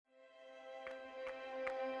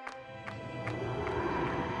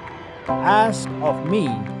Ask of me,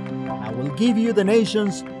 and I will give you the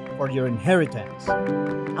nations for your inheritance,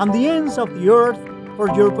 and the ends of the earth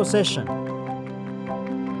for your possession.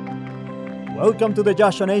 Welcome to the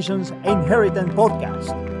Joshua Nations Inheritance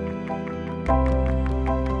Podcast.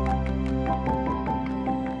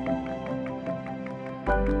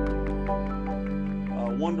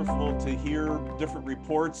 Wonderful to hear different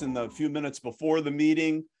reports in the few minutes before the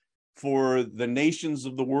meeting for the nations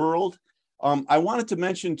of the world. I wanted to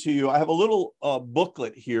mention to you, I have a little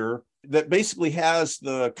booklet here that basically has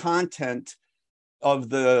the content of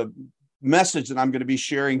the message that I'm going to be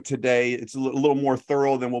sharing today. It's a little more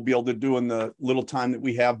thorough than we'll be able to do in the little time that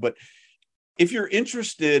we have. But if you're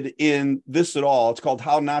interested in this at all, it's called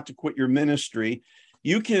How Not to Quit Your Ministry.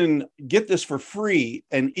 You can get this for free,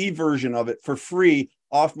 an e-version of it for free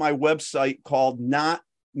off my website called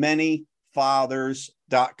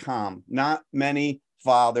notmanyfathers.com,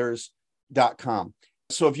 notmanyfathers.com.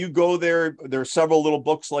 So if you go there, there are several little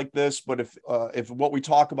books like this, but if what we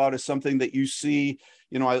talk about is something that you see,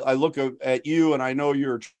 I look at you and I know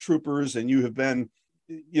you're troopers and you have been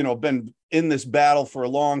in this battle for a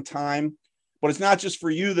long time, but it's not just for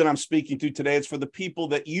you that I'm speaking to today. It's for the people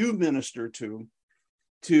that you minister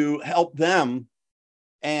to help them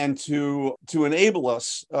and to enable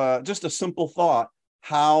us. Just a simple thought: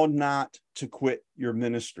 how not to quit your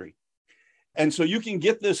ministry. And so you can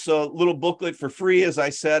get this little booklet for free, as I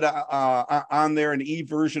said, on there, an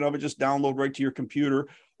e-version of it. Just download right to your computer.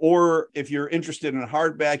 Or if you're interested in a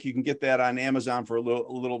hardback, you can get that on Amazon for a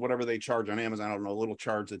little whatever they charge on Amazon. I don't know, a little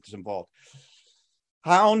charge that's involved.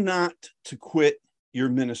 How not to quit your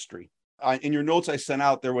ministry. In your notes I sent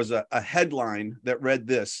out, there was a headline that read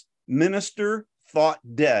this: Minister Thought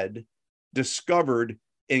Dead, Discovered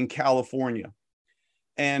in California.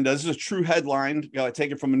 And this is a true headline. I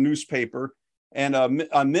take it from a newspaper. And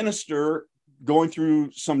a minister going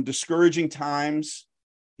through some discouraging times.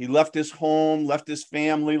 He left his home, left his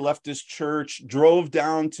family, left his church, drove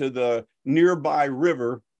down to the nearby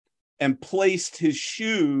river and placed his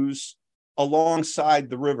shoes alongside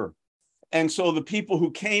the river. And so the people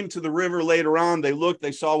who came to the river later on, they looked,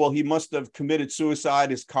 they saw, well, he must have committed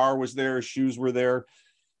suicide. His car was there, his shoes were there.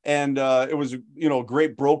 And it was,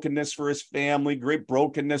 great brokenness for his family, great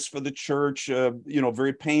brokenness for the church,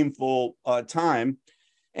 very painful time.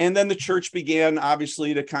 And then the church began,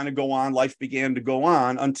 obviously, to kind of go on. Life began to go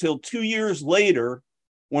on until 2 years later,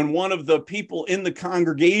 when one of the people in the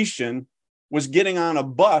congregation was getting on a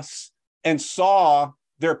bus and saw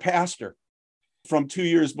their pastor from 2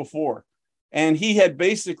 years before. And he had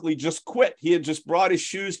basically just quit. He had just brought his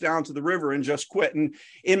shoes down to the river and just quit. And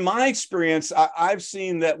in my experience, I've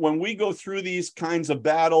seen that when we go through these kinds of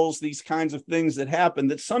battles, these kinds of things that happen,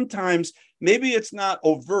 that sometimes maybe it's not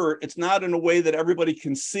overt, it's not in a way that everybody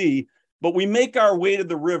can see, but we make our way to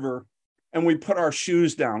the river and we put our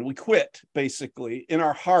shoes down. We quit, basically. In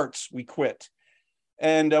our hearts, we quit.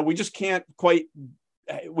 And we just can't quite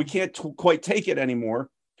take it anymore.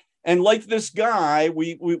 And like this guy,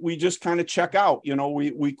 we just kind of check out,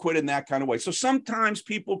 we quit in that kind of way. So sometimes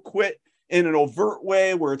people quit in an overt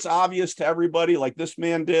way where it's obvious to everybody, like this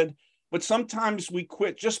man did. But sometimes we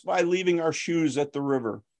quit just by leaving our shoes at the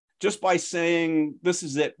river, just by saying, this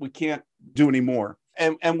is it, we can't do anymore.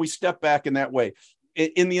 And we step back in that way.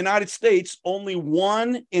 In the United States, only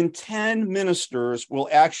 1 in 10 ministers will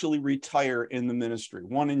actually retire in the ministry.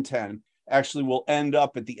 1 in 10 actually will end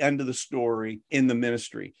up at the end of the story in the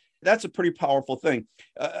ministry. That's a pretty powerful thing.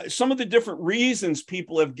 Some of the different reasons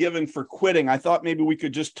people have given for quitting, I thought maybe we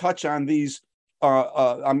could just touch on these.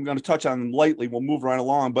 I'm going to touch on them lightly. We'll move right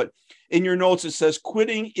along. But in your notes, it says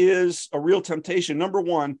quitting is a real temptation. Number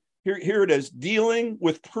 1, here it is: dealing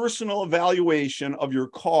with personal evaluation of your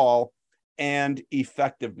call and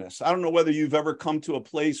effectiveness. I don't know whether you've ever come to a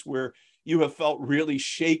place where you have felt really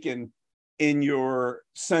shaken in your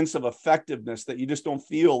sense of effectiveness, that you just don't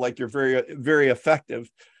feel like you're very, very effective.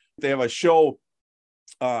 They have a show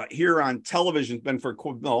here on television, it's been for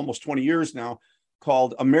almost 20 years now,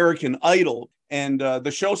 called American Idol. And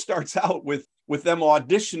the show starts out with them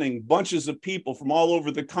auditioning bunches of people from all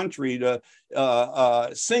over the country to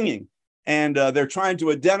singing. And they're trying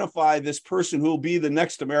to identify this person who will be the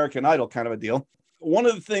next American Idol, kind of a deal. One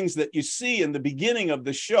of the things that you see in the beginning of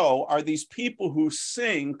the show are these people who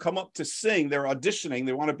come up to sing. They're auditioning.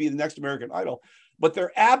 They want to be the next American Idol, but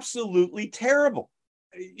they're absolutely terrible.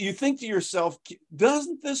 You think to yourself,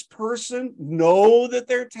 doesn't this person know that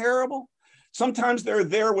they're terrible? Sometimes they're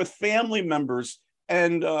there with family members,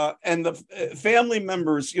 and the family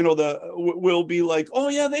members, will be like, "Oh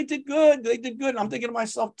yeah, they did good. They did good." And I'm thinking to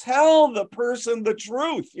myself, tell the person the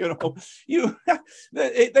truth.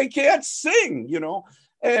 They can't sing.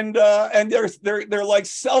 and they're like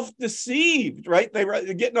self-deceived, right?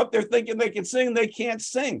 They're getting up there thinking they can sing, they can't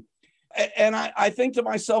sing. And I think to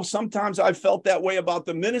myself, sometimes I've felt that way about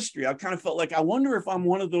the ministry. I kind of felt like, I wonder if I'm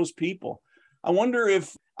one of those people. I wonder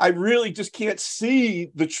if I really just can't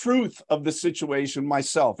see the truth of the situation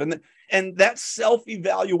myself. And that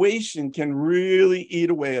self-evaluation can really eat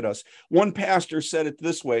away at us. One pastor said it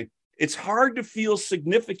this way: it's hard to feel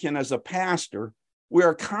significant as a pastor. We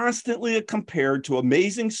are constantly compared to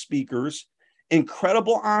amazing speakers,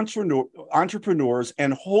 incredible entrepreneurs,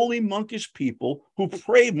 and holy monkish people who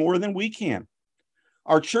pray more than we can.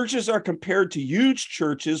 Our churches are compared to huge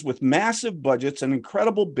churches with massive budgets and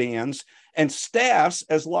incredible bands and staffs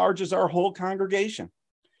as large as our whole congregation.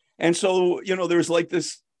 And so, there's like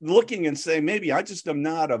this looking and saying, maybe I just am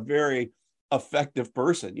not a very effective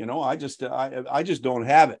person. I just don't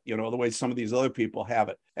have it, the way some of these other people have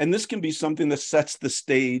it. And this can be something that sets the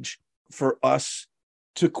stage for us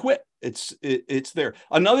to quit. It's there.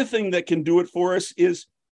 Another thing that can do it for us is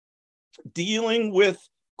dealing with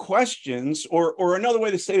questions, or another way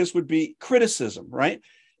to say this would be criticism, right?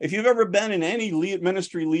 If you've ever been in any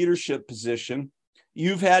ministry leadership position,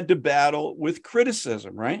 you've had to battle with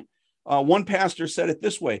criticism, right? One pastor said it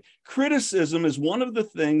this way: criticism is one of the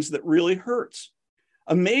things that really hurts.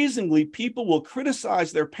 Amazingly, people will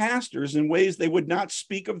criticize their pastors in ways they would not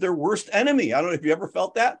speak of their worst enemy. I don't know if you ever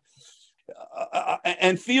felt that.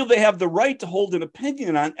 And feel they have the right to hold an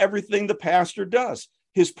opinion on everything the pastor does.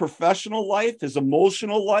 His professional life, his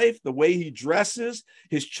emotional life, the way he dresses,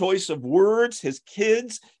 his choice of words, his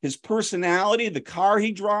kids, his personality, the car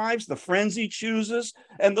he drives, the friends he chooses,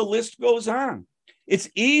 and the list goes on. It's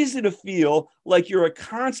easy to feel like you're a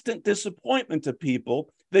constant disappointment to people,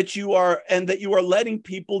 that you are letting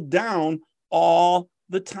people down all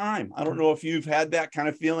the time. I don't know if you've had that kind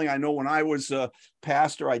of feeling. I know when I was a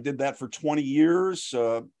pastor, I did that for 20 years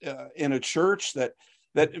in a church that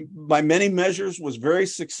by many measures was very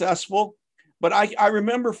successful. But I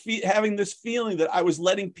remember having this feeling that I was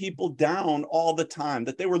letting people down all the time,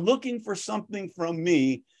 that they were looking for something from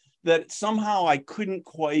me that somehow I couldn't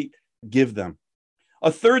quite give them.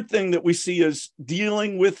 A third thing that we see is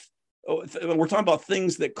dealing with, we're talking about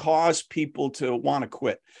things that cause people to want to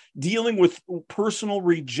quit, dealing with personal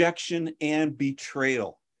rejection and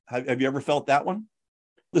betrayal. Have you ever felt that one?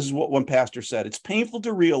 This is what one pastor said: it's painful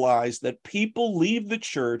to realize that people leave the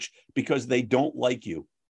church because they don't like you.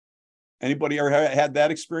 Anybody ever had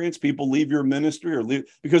that experience? People leave your ministry or leave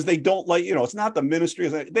because they don't like, it's not the ministry,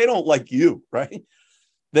 they don't like you, right?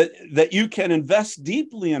 That you can invest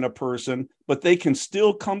deeply in a person, but they can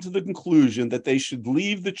still come to the conclusion that they should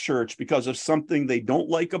leave the church because of something they don't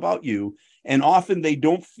like about you. And often they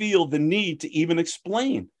don't feel the need to even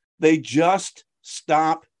explain. They just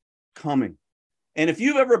stop coming. And if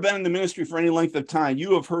you've ever been in the ministry for any length of time,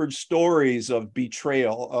 you have heard stories of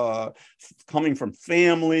betrayal coming from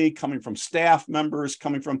family, coming from staff members,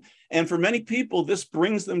 and for many people, this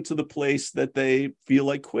brings them to the place that they feel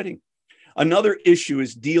like quitting. Another issue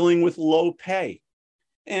is dealing with low pay.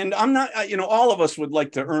 And I'm not, all of us would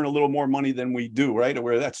like to earn a little more money than we do, right?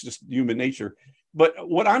 Where that's just human nature. But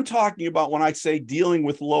what I'm talking about when I say dealing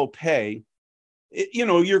with low pay,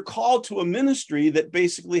 you're called to a ministry that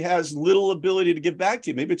basically has little ability to give back to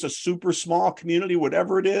you. Maybe it's a super small community,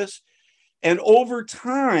 whatever it is. And over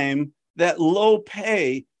time, that low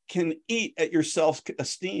pay can eat at your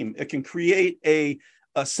self-esteem. It can create a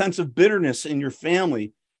sense of bitterness in your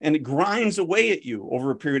family, and it grinds away at you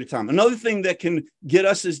over a period of time. Another thing that can get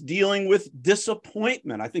us is dealing with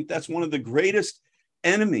disappointment. I think that's one of the greatest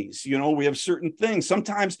enemies. We have certain things.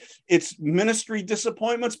 Sometimes it's ministry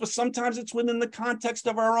disappointments, but sometimes it's within the context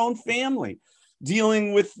of our own family.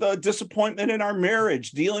 Dealing with disappointment in our marriage,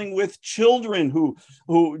 dealing with children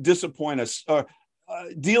who disappoint us,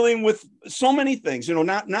 dealing with so many things,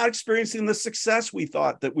 not experiencing the success we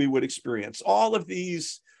thought that we would experience. All of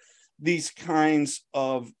these kinds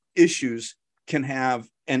of issues can have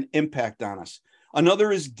an impact on us.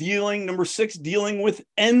 Another is number 6, dealing with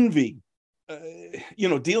envy.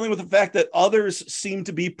 Dealing with the fact that others seem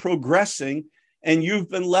to be progressing and you've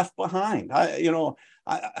been left behind. I don't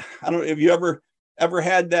know if you ever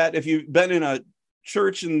had that. If you've been in a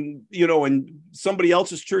church and somebody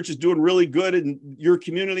else's church is doing really good in your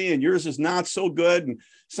community and yours is not so good, and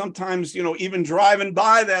sometimes even driving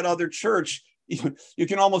by that other church, you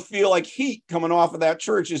can almost feel like heat coming off of that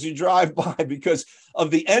church as you drive by because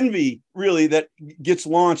of the envy really that gets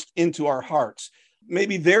launched into our hearts.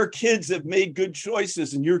 Maybe their kids have made good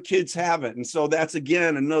choices and your kids haven't. And so that's,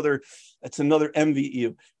 again, another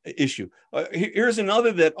envy issue. Here's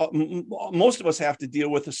another that most of us have to deal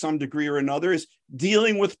with to some degree or another, is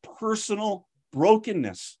dealing with personal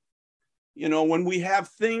brokenness. When we have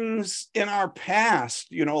things in our past,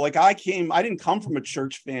 like I didn't come from a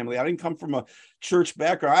church family. I didn't come from a church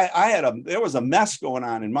background. There was a mess going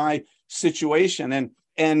on in my situation.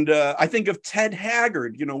 And I think of Ted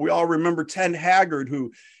Haggard. We all remember Ted Haggard,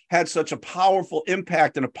 who had such a powerful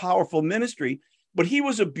impact and a powerful ministry, but he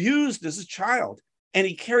was abused as a child, and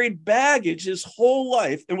he carried baggage his whole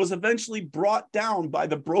life and was eventually brought down by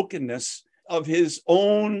the brokenness of his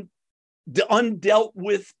own undealt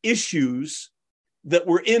with issues that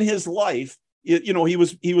were in his life.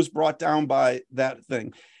 He was brought down by that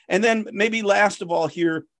thing. And then maybe last of all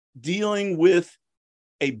here, dealing with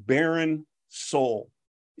a barren soul,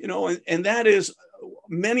 and that is,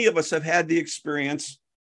 many of us have had the experience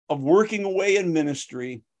of working away in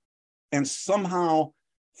ministry and somehow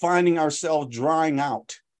finding ourselves drying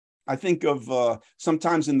out. I think of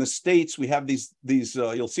sometimes in the States, we have these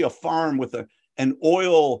you'll see a farm with an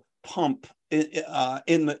oil pump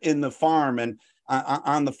in the farm and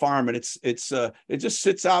on the farm, and it just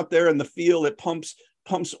sits out there in the field. It pumps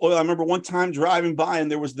oil. I remember one time driving by,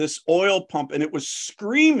 and there was this oil pump, and it was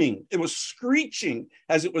screaming, it was screeching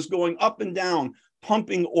as it was going up and down,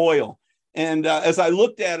 pumping oil. And as I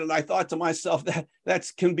looked at it, I thought to myself,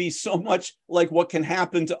 that can be so much like what can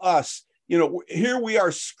happen to us. Here we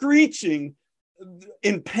are screeching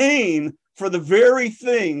in pain for the very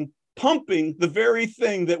thing, pumping the very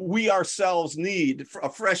thing that we ourselves need, a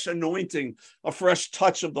fresh anointing, a fresh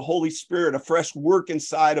touch of the Holy Spirit, a fresh work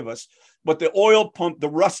inside of us. But the oil pump, the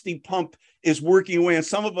rusty pump, is working away, and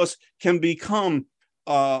some of us can become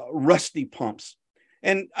rusty pumps.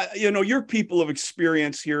 And, you're people of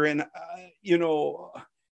experience here, and,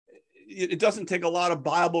 it doesn't take a lot of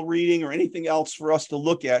Bible reading or anything else for us to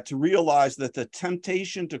look at to realize that the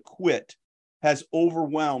temptation to quit has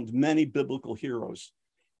overwhelmed many biblical heroes.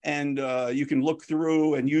 And you can look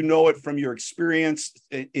through, and it from your experience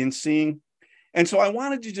in seeing. And so I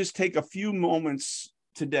wanted to just take a few moments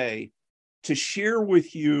today to share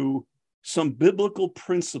with you some biblical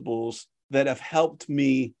principles that have helped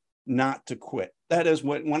me not to quit. That is,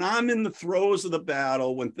 when I'm in the throes of the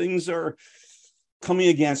battle, when things are coming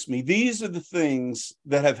against me, these are the things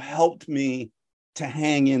that have helped me to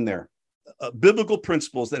hang in there. Biblical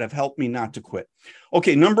principles that have helped me not to quit.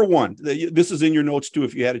 Okay, number one, this is in your notes too,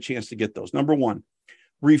 if you had a chance to get those. Number one,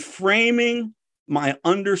 reframing my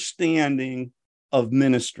understanding of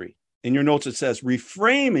ministry. In your notes, it says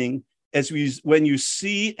reframing when you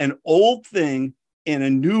see an old thing in a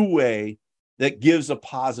new way that gives a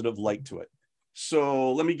positive light to it.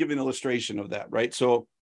 So let me give you an illustration of that, right? So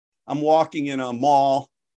I'm walking in a mall,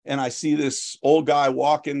 and I see this old guy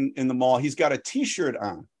walking in the mall. He's got a T-shirt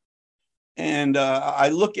on. And I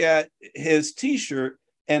look at his T-shirt,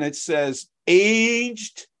 and it says,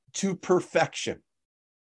 aged to perfection.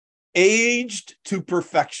 Aged to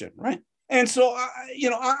perfection, right? And so,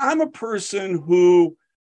 I'm a person who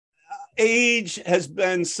age has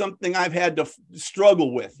been something I've had to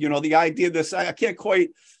struggle with. The idea of this, I can't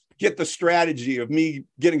quite get the strategy of me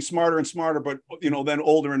getting smarter and smarter, but, then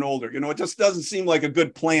older and older. It just doesn't seem like a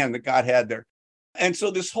good plan that God had there. And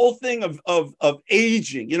so this whole thing of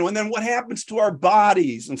aging, and then what happens to our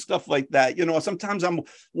bodies and stuff like that. Sometimes I'm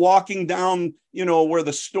walking down, where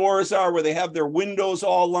the stores are, where they have their windows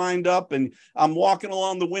all lined up, and I'm walking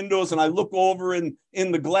along the windows, and I look over in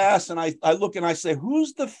the glass, and I look and I say,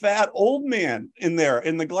 who's the fat old man in there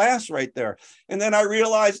in the glass right there? And then I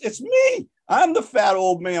realize it's me. I'm the fat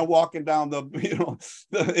old man walking down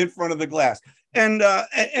in front of the glass. And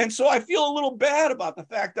so I feel a little bad about the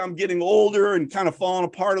fact I'm getting older and kind of falling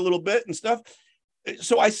apart a little bit and stuff.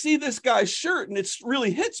 So I see this guy's shirt, and it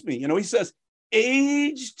really hits me. He says,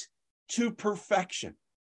 aged to perfection.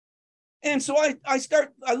 And so I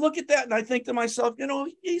look at that, and I think to myself,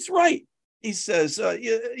 he's right. He says,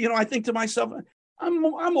 I think to myself,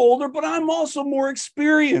 I'm older, but I'm also more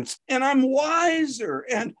experienced, and I'm wiser,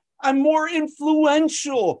 and I'm more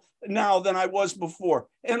influential now than I was before.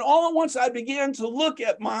 And all at once I began to look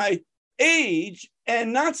at my age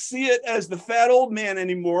and not see it as the fat old man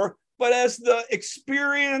anymore, but as the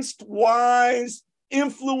experienced, wise,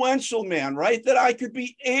 influential man, right? That I could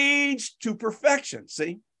be aged to perfection,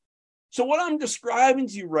 see? So what I'm describing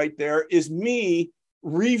to you right there is me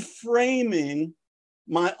reframing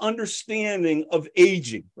my understanding of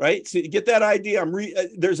aging, right? So you get that idea?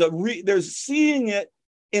 There's seeing it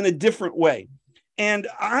in a different way. And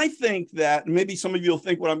I think that maybe some of you will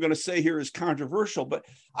think what I'm going to say here is controversial, but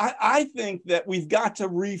I think that we've got to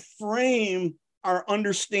reframe our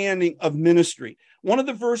understanding of ministry. One of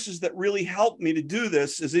the verses that really helped me to do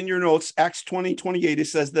this is in your notes, Acts 20:28. It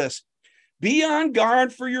says this, be on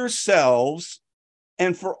guard for yourselves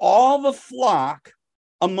and for all the flock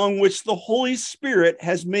among which the Holy Spirit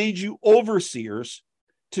has made you overseers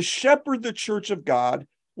to shepherd the church of God,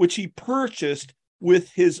 which he purchased with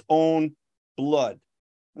his own blood.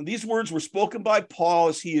 And these words were spoken by Paul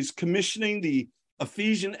as he is commissioning the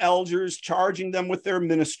Ephesian elders, charging them with their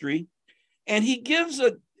ministry. And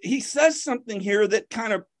he says something here that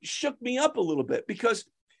kind of shook me up a little bit, because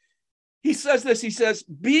he says this, he says,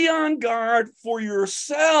 be on guard for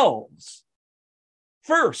yourselves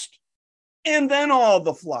first, and then all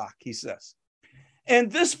the flock, he says.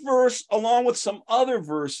 And this verse, along with some other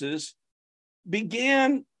verses,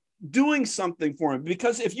 began doing something for him.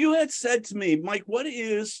 Because if you had said to me, Mike, what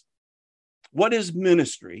is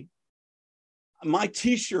ministry? My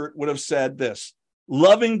t-shirt would have said this: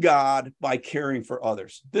 loving God by caring for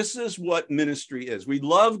others. This is what ministry is. We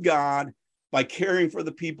love God by caring for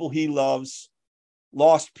the people he loves,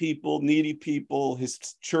 lost people, needy people, his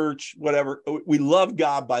church, whatever. We love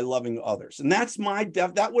God by loving others. And that's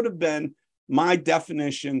that would have been my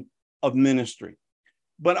definition of ministry.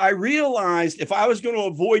 But I realized if I was going to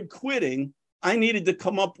avoid quitting, I needed to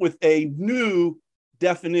come up with a new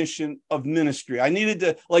definition of ministry. I needed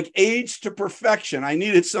to, like age to perfection, I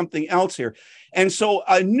needed something else here. And so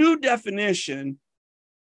a new definition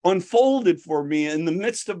unfolded for me in the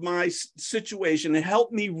midst of my situation. It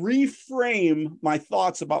helped me reframe my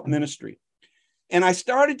thoughts about ministry. And I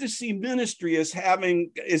started to see ministry as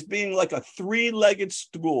being like a three-legged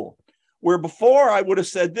stool, where before I would have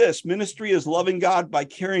said this: ministry is loving God by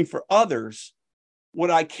caring for others. What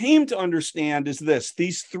I came to understand is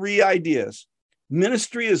these three ideas.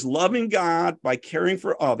 Ministry is loving God by caring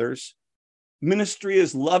for others. Ministry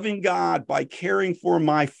is loving God by caring for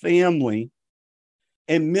my family.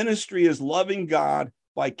 And ministry is loving God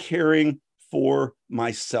by caring for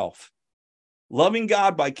myself. Loving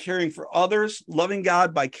God by caring for others, loving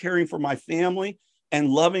God by caring for my family, and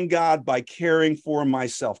loving God by caring for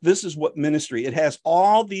myself. This is what ministry, it has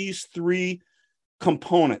all these three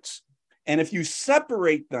components. And if you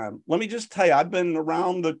separate them, let me just tell you, I've been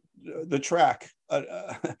around the track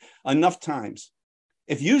enough times.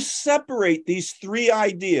 If you separate these three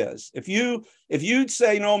ideas, if you'd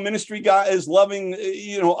say, no, ministry God is loving,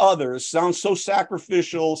 others, sounds so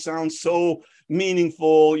sacrificial, sounds so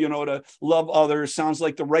meaningful, to love others, sounds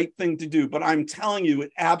like the right thing to do. But I'm telling you,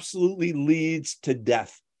 it absolutely leads to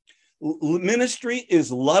death. Ministry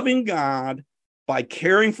is loving God by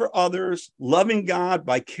caring for others, loving God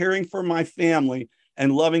by caring for my family,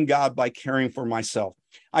 and loving God by caring for myself.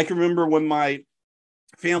 I can remember when my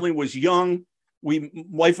family was young, my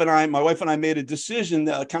wife and I made a decision,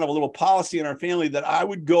 kind of a little policy in our family, that I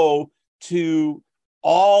would go to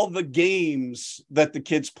all the games that the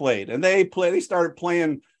kids played. And they started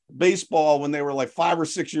playing baseball when they were like 5 or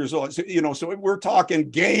 6 years old. So we're talking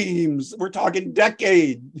games, we're talking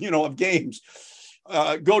decade, of games.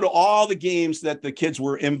 Go to all the games that the kids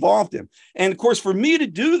were involved in. And of course, for me to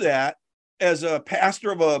do that as a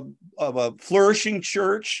pastor of a flourishing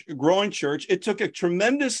church, a growing church, it took a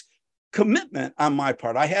tremendous commitment on my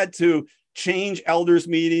part. I had to change elders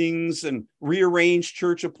meetings and rearrange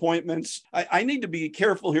church appointments. I need to be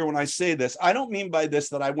careful here when I say this. I don't mean by this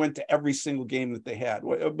that I went to every single game that they had,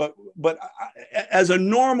 but as a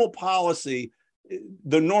normal policy,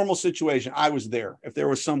 the normal situation, I was there if there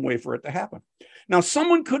was some way for it to happen. Now,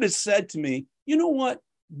 someone could have said to me, you know what?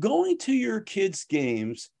 Going to your kids'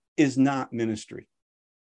 games is not ministry.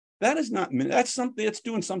 That is not, that's something, that's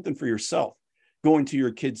doing something for yourself, going to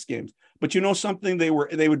your kids' games. But you know something, they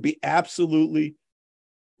would be absolutely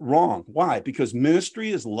wrong. Why? Because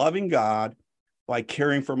ministry is loving God by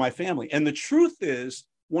caring for my family. And the truth is,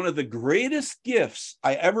 one of the greatest gifts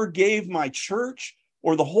I ever gave my church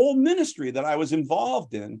or the whole ministry that I was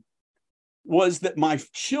involved in was that my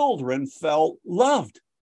children felt loved.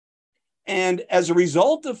 And as a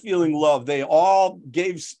result of feeling loved, they all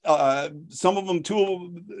gave, some of them,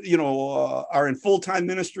 are in full-time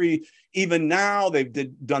ministry. Even now, they've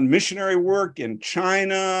done missionary work in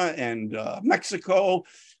China and Mexico.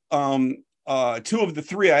 2 of the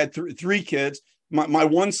 3, I had 3 kids. My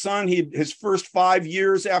one son, his first 5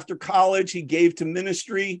 years after college, he gave to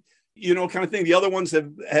ministry, kind of thing. The other ones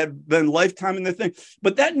have been lifetime in the thing.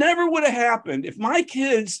 But that never would have happened if my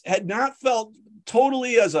kids had not felt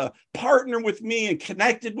totally as a partner with me and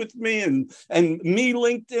connected with me and me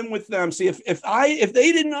linked in with them. See, if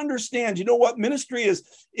they didn't understand, you know what, ministry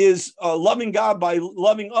is loving God by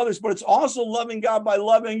loving others, but it's also loving God by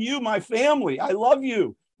loving you, my family. I love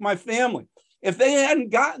you, my family. If they hadn't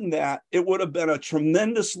gotten that, it would have been a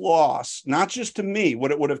tremendous loss, not just to me,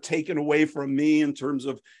 what it would have taken away from me in terms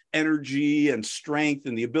of energy and strength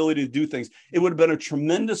and the ability to do things. It would have been a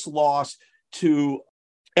tremendous loss to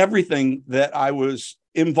everything that I was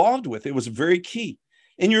involved with. It was very key.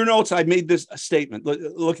 In your notes, I made this statement.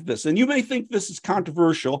 Look at this. And you may think this is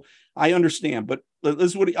controversial. I understand, but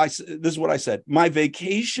this is what I said. My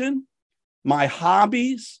vacation, my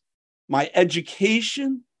hobbies, my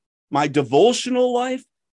education, my devotional life,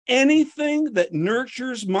 anything that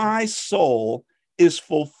nurtures my soul is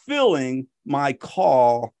fulfilling my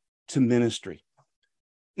call to ministry.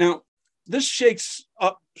 Now, this shakes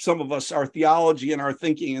up some of us, our theology and our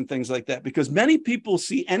thinking and things like that, because many people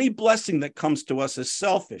see any blessing that comes to us as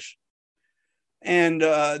selfish. And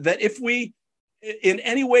that if we in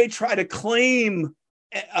any way try to claim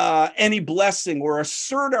any blessing or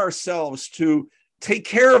assert ourselves to take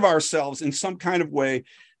care of ourselves in some kind of way,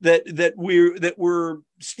 that we're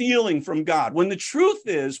stealing from God. When the truth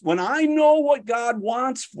is, when I know what God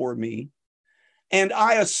wants for me and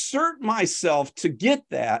I assert myself to get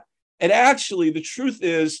that, and actually the truth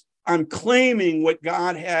is I'm claiming what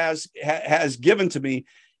God has given to me,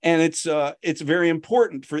 and it's very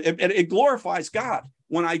important for it. It glorifies God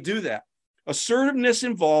when I do that. Assertiveness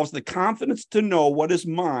involves the confidence to know what is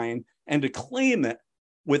mine and to claim it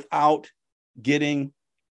without getting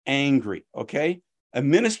angry. Okay. A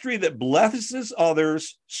ministry that blesses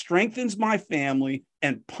others, strengthens my family,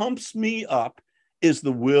 and pumps me up is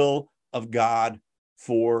the will of God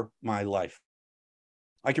for my life.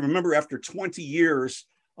 I can remember after 20 years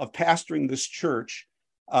of pastoring this church,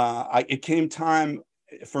 it came time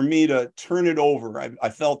for me to turn it over. I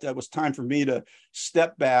felt that it was time for me to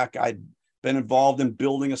step back. I'd been involved in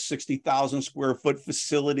building a 60,000 square foot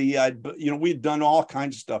facility. We'd done all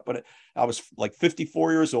kinds of stuff, but I was like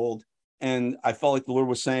 54 years old. And I felt like the Lord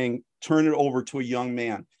was saying, turn it over to a young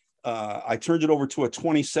man. I turned it over to a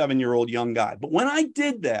 27-year-old young guy. But when I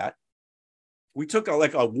did that, we took a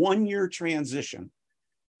 1-year transition.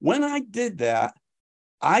 When I did that,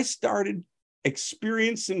 I started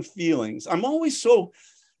experiencing feelings. I'm always so,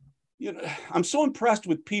 I'm so impressed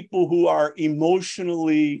with people who are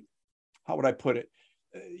emotionally, how would I put it?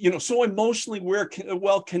 So emotionally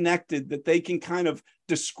well connected that they can kind of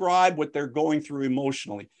describe what they're going through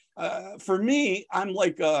emotionally. For me, I'm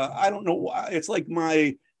like, I don't know why. It's like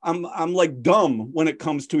I'm like dumb when it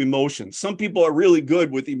comes to emotions. Some people are really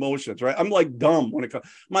good with emotions, right? I'm like dumb when it comes.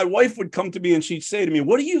 My wife would come to me and she'd say to me,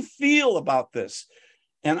 "What do you feel about this?"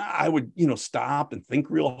 And I would, stop and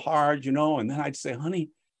think real hard, and then I'd say, "Honey,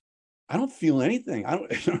 I don't feel anything. I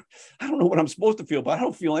don't know what I'm supposed to feel, but I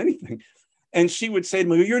don't feel anything." And she would say to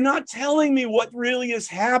me, "You're not telling me what really is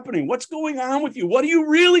happening. What's going on with you? What do you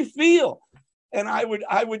really feel?" And I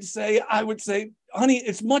would say, "Honey,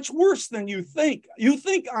 it's much worse than you think. You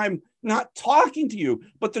think I'm not talking to you,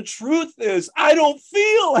 but the truth is I don't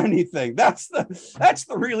feel anything." That's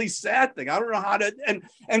the really sad thing. I don't know how to,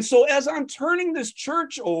 and so as I'm turning this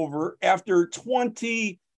church over after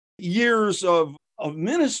 20 years of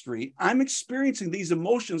ministry, I'm experiencing these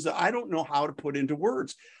emotions that I don't know how to put into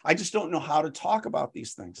words. I just don't know how to talk about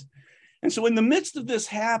these things. And so in the midst of this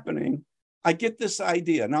happening, I get this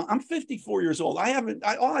idea. Now, I'm 54 years old.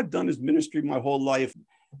 All I've done is ministry my whole life,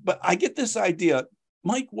 but I get this idea.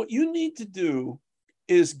 Mike, what you need to do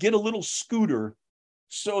is get a little scooter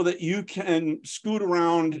so that you can scoot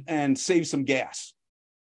around and save some gas.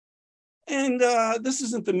 And this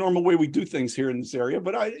isn't the normal way we do things here in this area,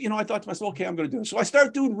 but I thought to myself, okay, I'm going to do it. So I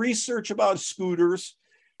started doing research about scooters.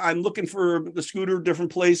 I'm looking for the scooter,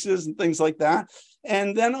 different places and things like that.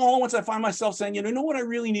 And then all at once I find myself saying, what I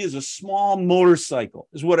really need is a small motorcycle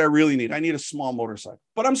is what I really need. I need a small motorcycle,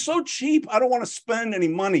 but I'm so cheap. I don't want to spend any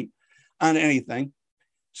money on anything.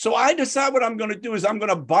 So I decide what I'm going to do is I'm going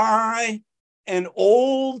to buy an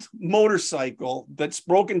old motorcycle that's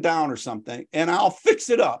broken down or something, and I'll fix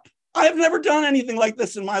it up. I have never done anything like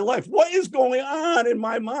this in my life. What is going on in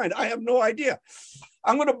my mind? I have no idea.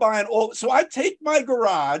 I'm going to buy so I take my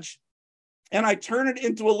garage and I turn it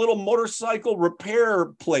into a little motorcycle repair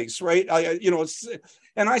place, right?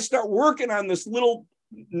 And I start working on this little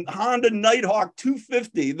Honda Nighthawk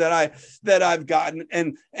 250 that I've gotten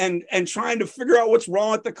and trying to figure out what's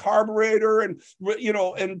wrong with the carburetor and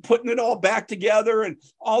putting it all back together and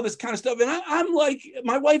all this kind of stuff. And I'm like,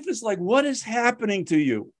 my wife is like, "What is happening to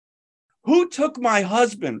you? Who took my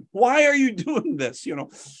husband? Why are you doing this?"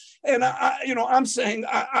 And I'm saying,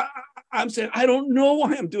 I don't know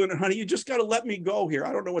why I'm doing it, honey. You just got to let me go here.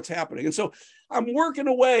 I don't know what's happening. And so I'm working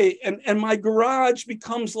away, and my garage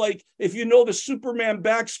becomes like, if you know the Superman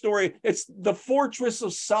backstory, it's the fortress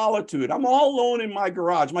of solitude. I'm all alone in my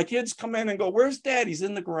garage. My kids come in and go, "Where's Dad?" "He's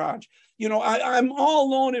in the garage." I'm all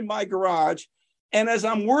alone in my garage. And as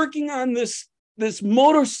I'm working on this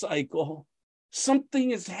motorcycle,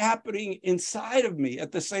 something is happening inside of me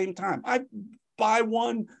at the same time. buy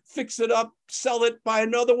one, fix it up, sell it, buy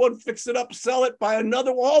another one, fix it up, sell it, buy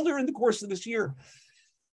another one, all during the course of this year.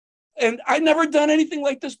 And I'd never done anything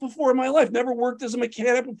like this before in my life, never worked as a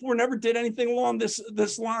mechanic before, never did anything along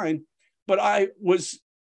this line. But I was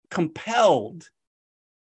compelled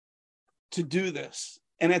to do this.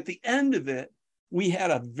 And at the end of it, we had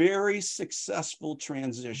a very successful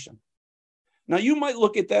transition. Now, you might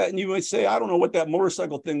look at that and you might say, I don't know what that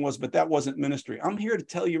motorcycle thing was, but that wasn't ministry. I'm here to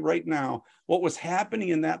tell you right now, what was happening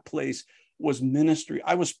in that place was ministry.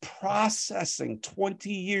 I was processing 20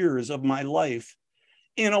 years of my life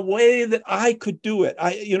in a way that I could do it.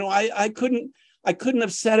 I couldn't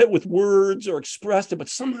have said it with words or expressed it, but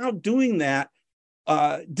somehow doing that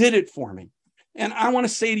did it for me. And I want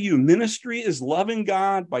to say to you, ministry is loving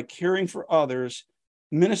God by caring for others.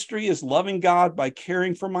 Ministry is loving God by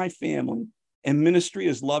caring for my family. And ministry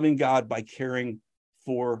is loving God by caring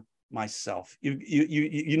for myself.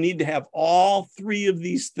 You need to have all three of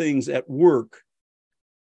these things at work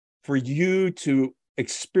for you to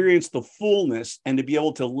experience the fullness and to be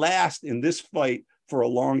able to last in this fight for a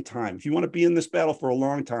long time. If you want to be in this battle for a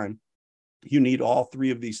long time, you need all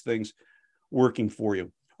three of these things working for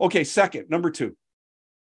you. Okay, number two,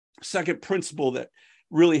 second principle that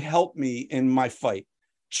really helped me in my fight,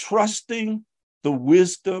 trusting the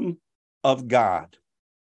wisdom of God.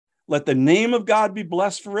 Let the name of God be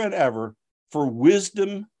blessed forever, for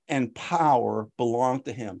wisdom and power belong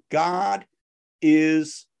to him. God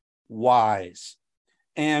is wise.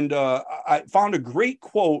 And I found a great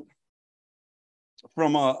quote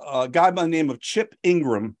from a guy by the name of Chip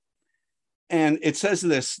Ingram. And it says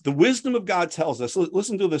this: the wisdom of God tells us,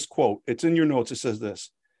 listen to this quote. It's in your notes. It says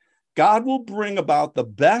this: God will bring about the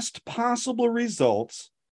best possible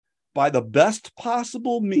results by the best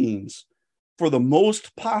possible means for the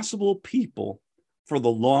most possible people for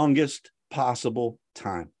the longest possible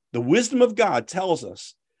time. The wisdom of God tells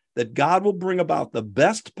us that God will bring about the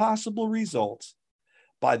best possible results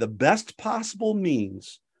by the best possible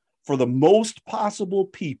means for the most possible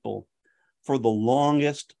people for the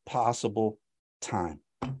longest possible time.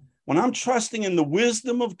 When I'm trusting in the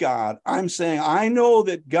wisdom of God, I'm saying, I know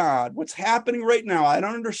that God, what's happening right now, I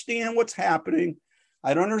don't understand what's happening.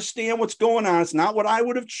 I don't understand what's going on. It's not what I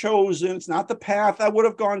would have chosen. It's not the path I would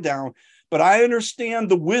have gone down. But I understand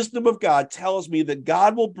the wisdom of God tells me that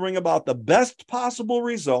God will bring about the best possible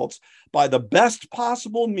results by the best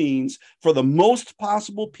possible means for the most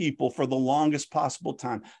possible people for the longest possible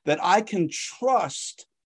time. That I can trust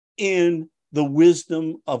in the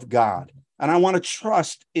wisdom of God. And I want to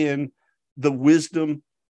trust in the wisdom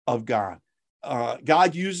of God.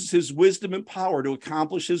 God uses his wisdom and power to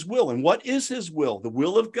accomplish his will. And what is his will? The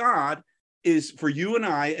will of God is for you and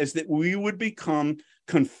I is that we would become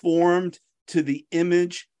conformed to the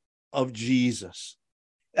image of Jesus.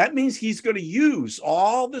 That means he's going to use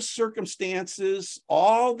all the circumstances,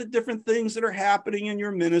 all the different things that are happening in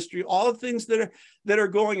your ministry, all the things that are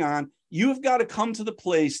going on. You've got to come to the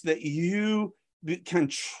place that you can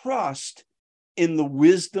trust in the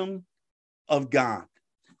wisdom of God.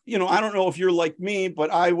 You know, I don't know if you're like me, but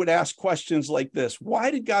I would ask questions like this. Why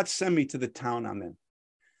did God send me to the town I'm in?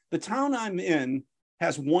 The town I'm in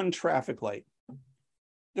has one traffic light.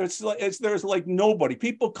 There's like nobody.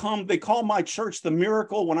 People come, they call my church the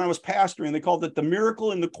Miracle. When I was pastoring, they called it the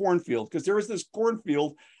Miracle in the Cornfield, because there is this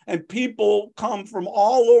cornfield and people come from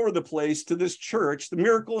all over the place to this church, the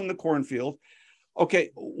Miracle in the Cornfield.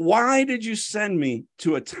 Okay, why did you send me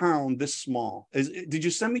to a town this small? Did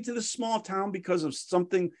you send me to this small town because of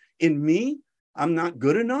something in me? I'm not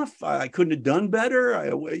good enough. I couldn't have done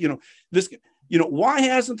better. Why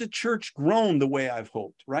hasn't the church grown the way I've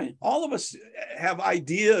hoped, right? All of us have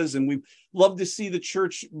ideas and we love to see the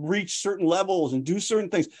church reach certain levels and do certain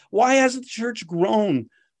things. Why hasn't the church grown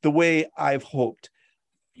the way I've hoped?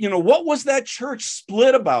 You know, what was that church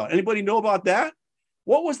split about? Anybody know about that?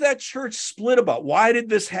 What was that church split about? Why did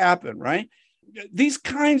this happen, right? These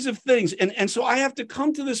kinds of things. And so I have to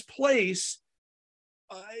come to this place,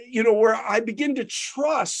 where I begin to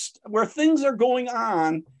trust where things are going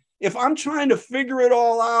on. If I'm trying to figure it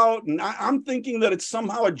all out and I'm thinking that it's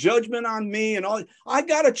somehow a judgment on me and all, I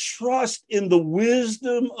got to trust in the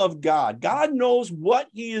wisdom of God. God knows what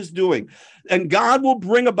he is doing, and God will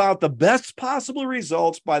bring about the best possible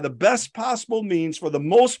results by the best possible means for the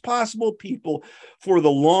most possible people for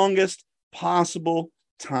the longest possible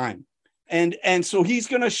time. And so he's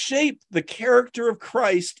going to shape the character of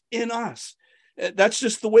Christ in us. That's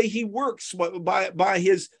just the way he works by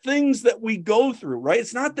his things that we go through, right?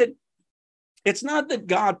 It's not that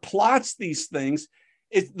God plots these things.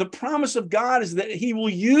 The promise of God is that he will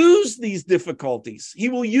use these difficulties. He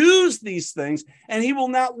will use these things, and he will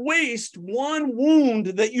not waste one wound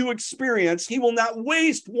that you experience. He will not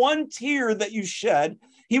waste one tear that you shed.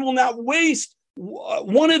 He will not waste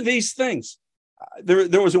one of these things.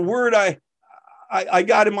 There was a word I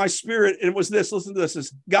got in my spirit, and it was this. Listen to this.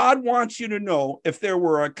 Is God wants you to know, if there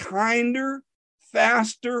were a kinder,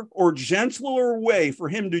 faster, or gentler way for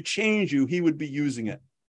him to change you, he would be using it.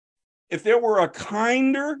 If there were a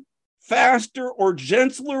kinder, faster, or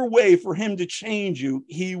gentler way for him to change you,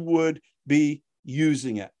 he would be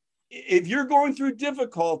using it. If you're going through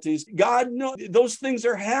difficulties, God knows those things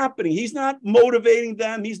are happening. He's not motivating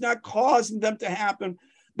them. He's not causing them to happen.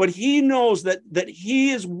 But he knows that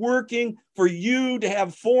he is working for you to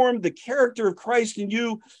have formed the character of Christ in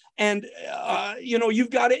you. And, you've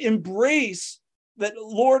got to embrace that,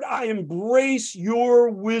 Lord, I embrace your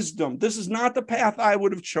wisdom. This is not the path I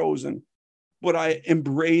would have chosen, but I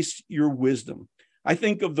embrace your wisdom. I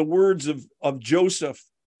think of the words of Joseph.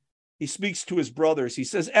 He speaks to his brothers. He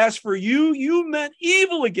says, as for you, you meant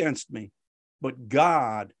evil against me, but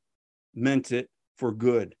God meant it for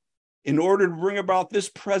good, in order to bring about this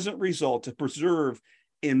present result, to preserve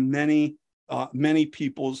in many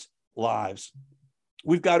people's lives.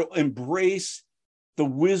 We've got to embrace the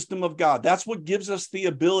wisdom of God. That's what gives us the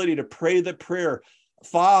ability to pray the prayer,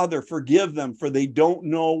 Father, forgive them, for they don't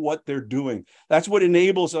know what they're doing. That's what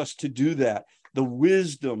enables us to do that, the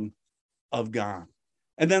wisdom of God.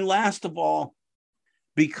 And then last of all,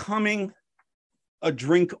 becoming a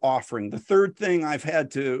drink offering. The third thing I've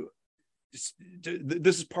had to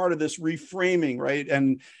this is part of this reframing, right?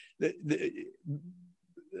 And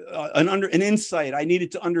an insight I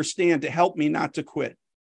needed to understand to help me not to quit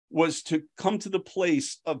was to come to the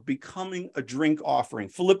place of becoming a drink offering.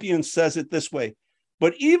 Philippians says it this way: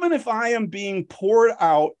 but even if I am being poured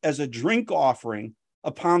out as a drink offering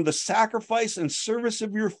upon the sacrifice and service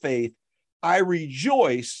of your faith, I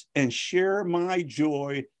rejoice and share my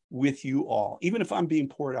joy with you all, even if I'm being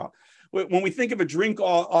poured out. When we think of a drink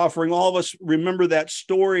offering, all of us remember that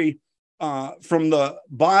story from the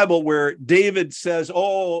Bible where David says,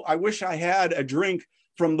 oh, I wish I had a drink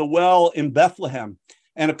from the well in Bethlehem.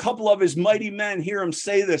 And a couple of his mighty men hear him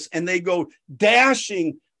say this, and they go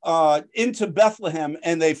dashing into Bethlehem,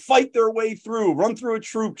 and they fight their way through, run through a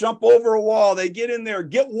troop, jump over a wall. They get in there,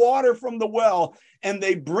 get water from the well, and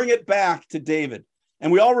they bring it back to David.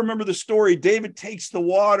 And we all remember the story. David takes the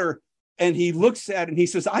water and he looks at it and he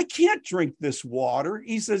says, I can't drink this water.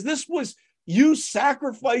 He says, this was you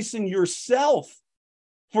sacrificing yourself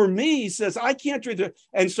for me. He says, I can't drink it.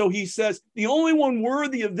 And so he says, the only one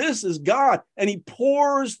worthy of this is God. And he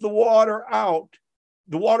pours the water out,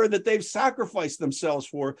 the water that they've sacrificed themselves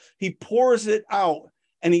for. He pours it out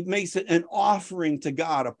and he makes it an offering to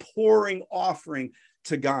God, a pouring offering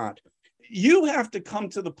to God. You have to come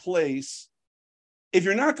to the place, if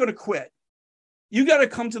you're not going to quit, you got to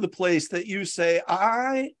come to the place that you say,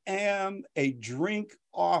 I am a drink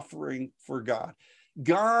offering for God.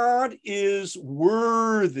 God is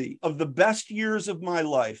worthy of the best years of my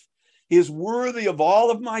life. He is worthy of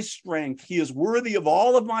all of my strength. He is worthy of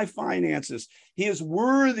all of my finances. He is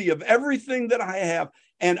worthy of everything that I have.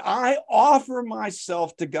 And I offer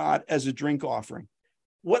myself to God as a drink offering.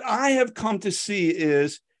 What I have come to see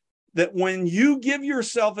is that when you give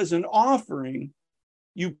yourself as an offering,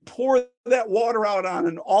 you pour that water out on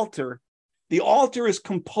an altar. The altar is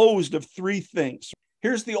composed of three things.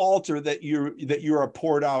 Here's the altar that you are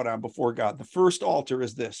poured out on before God. The first altar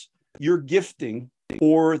is this: your gifting,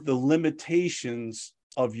 or the limitations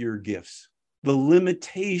of your gifts. The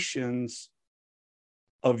limitations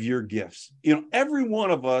of your gifts. You know, every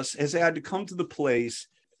one of us has had to come to the place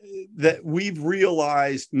that we've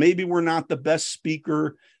realized maybe we're not the best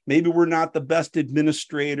speaker, maybe we're not the best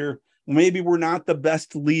administrator, maybe we're not the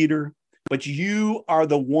best leader, but you are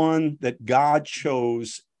the one that God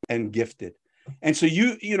chose and gifted. And so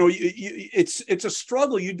it's a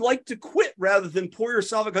struggle. You'd like to quit rather than pour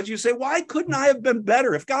yourself, because you say, why couldn't I have been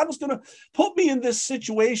better? If God was going to put me in this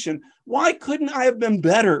situation, why couldn't I have been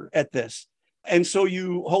better at this? And so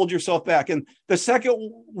you hold yourself back. And the second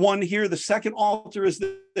one here, the second altar is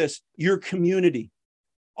this: your community.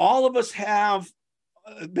 All of us have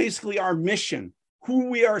basically our mission, who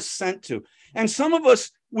we are sent to. And some of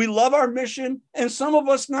us, we love our mission, and some of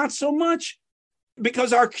us not so much,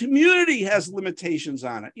 because our community has limitations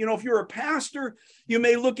on it. You know, if you're a pastor, you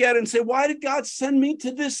may look at it and say, why did God send me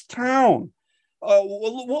to this town?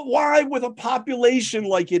 Why with a population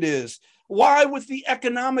like it is? Why with the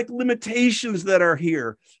economic limitations that are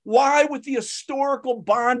here? Why with the historical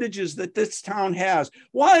bondages that this town has?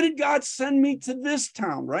 Why did God send me to this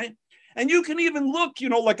town, right? And you can even look,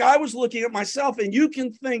 like I was looking at myself, and you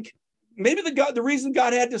can think, maybe the reason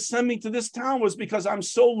God had to send me to this town was because I'm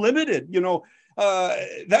so limited, that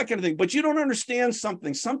kind of thing. But you don't understand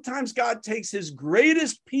something. Sometimes God takes his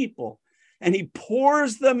greatest people and he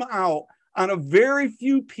pours them out on a very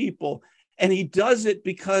few people. And he does it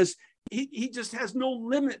because he just has no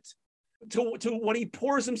limit to what he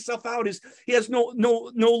pours himself out. He has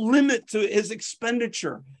no limit to his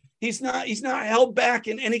expenditure. He's not held back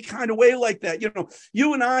in any kind of way like that.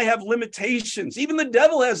 You and I have limitations. Even the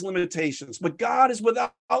devil has limitations, but God is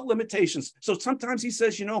without limitations. So sometimes he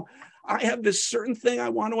says, I have this certain thing I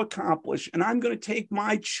want to accomplish, and I'm going to take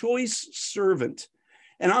my choice servant,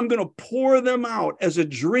 and I'm going to pour them out as a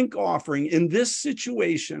drink offering in this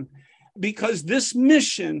situation, because this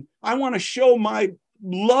mission, I want to show my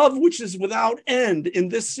love, which is without end in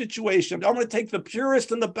this situation. I'm going to take the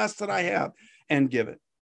purest and the best that I have and give it.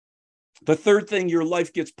 The third thing your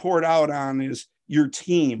life gets poured out on is your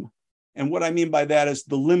team. And what I mean by that is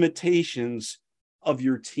the limitations of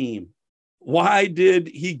your team. Why did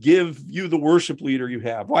he give you the worship leader you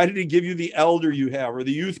have? Why did he give you the elder you have or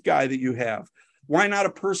the youth guy that you have? Why not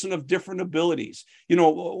a person of different abilities?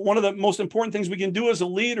 One of the most important things we can do as a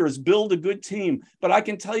leader is build a good team. But I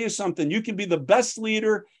can tell you something, you can be the best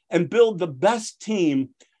leader and build the best team.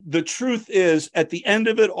 The truth is, at the end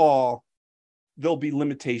of it all, there'll be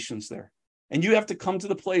limitations there. And you have to come to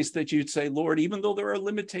the place that you'd say, Lord, even though there are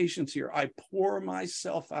limitations here, I pour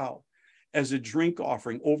myself out as a drink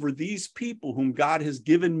offering over these people whom God has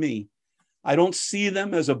given me. I don't see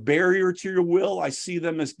them as a barrier to your will. I see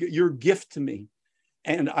them as your gift to me.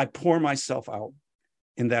 And I pour myself out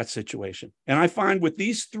in that situation. And I find with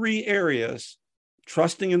these three areas,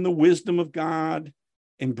 trusting in the wisdom of God,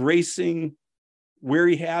 embracing where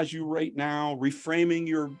he has you right now, reframing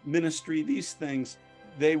your ministry, these things,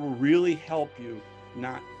 they will really help you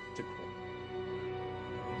not to quit.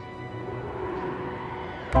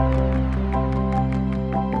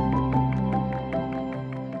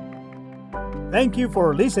 Thank you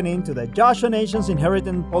for listening to the Joshua Nations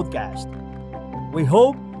Inheritance podcast. We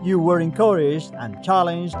hope you were encouraged and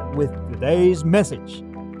challenged with today's message.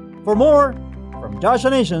 For more from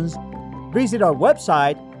Joshua Nations, visit our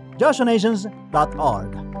website,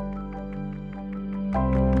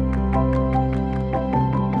 joshuanations.org.